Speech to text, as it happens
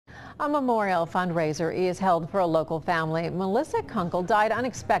A memorial fundraiser is held for a local family. Melissa Kunkel died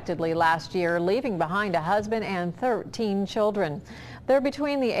unexpectedly last year, leaving behind a husband and 13 children. They're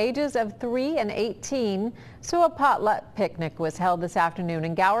between the ages of 3 and 18, so a potluck picnic was held this afternoon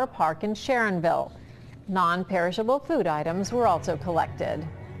in Gower Park in Sharonville. Non-perishable food items were also collected.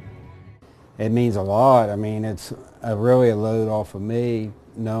 It means a lot. I mean, it's really a load off of me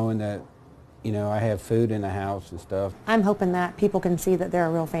knowing that, you know, I have food in the house and stuff. I'm hoping that people can see that they're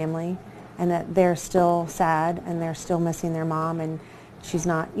a real family and that they're still sad and they're still missing their mom, and she's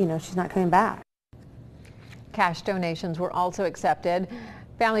not coming back. Cash donations were also accepted.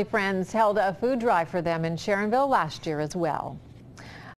 Family friends held a food drive for them in Sharonville last year as well.